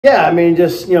Yeah, I mean,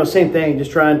 just, same thing. Just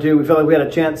trying to. We felt like we had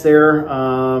a chance there,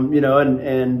 and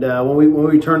when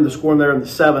we turned the score in there in the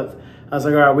seventh, I was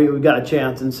like, all right, we got a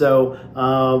chance. And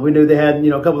so we knew they had, a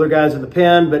couple other guys in the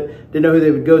pen, but didn't know who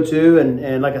they would go to.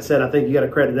 And like I said, I think you got to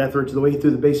credit effort to the way he threw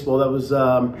the baseball. That was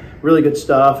really good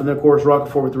stuff. And then, of course,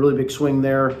 Rockefeller with a really big swing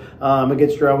there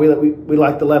against Trout. We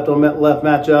liked the left on left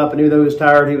matchup. And even though he was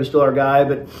tired, he was still our guy.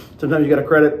 But sometimes you got to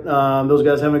credit those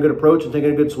guys having a good approach and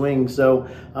taking a good swing. So,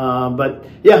 but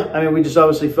yeah, I mean, we just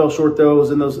obviously fell short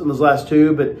in those last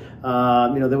two. But,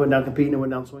 they went down competing and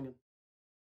went down swinging.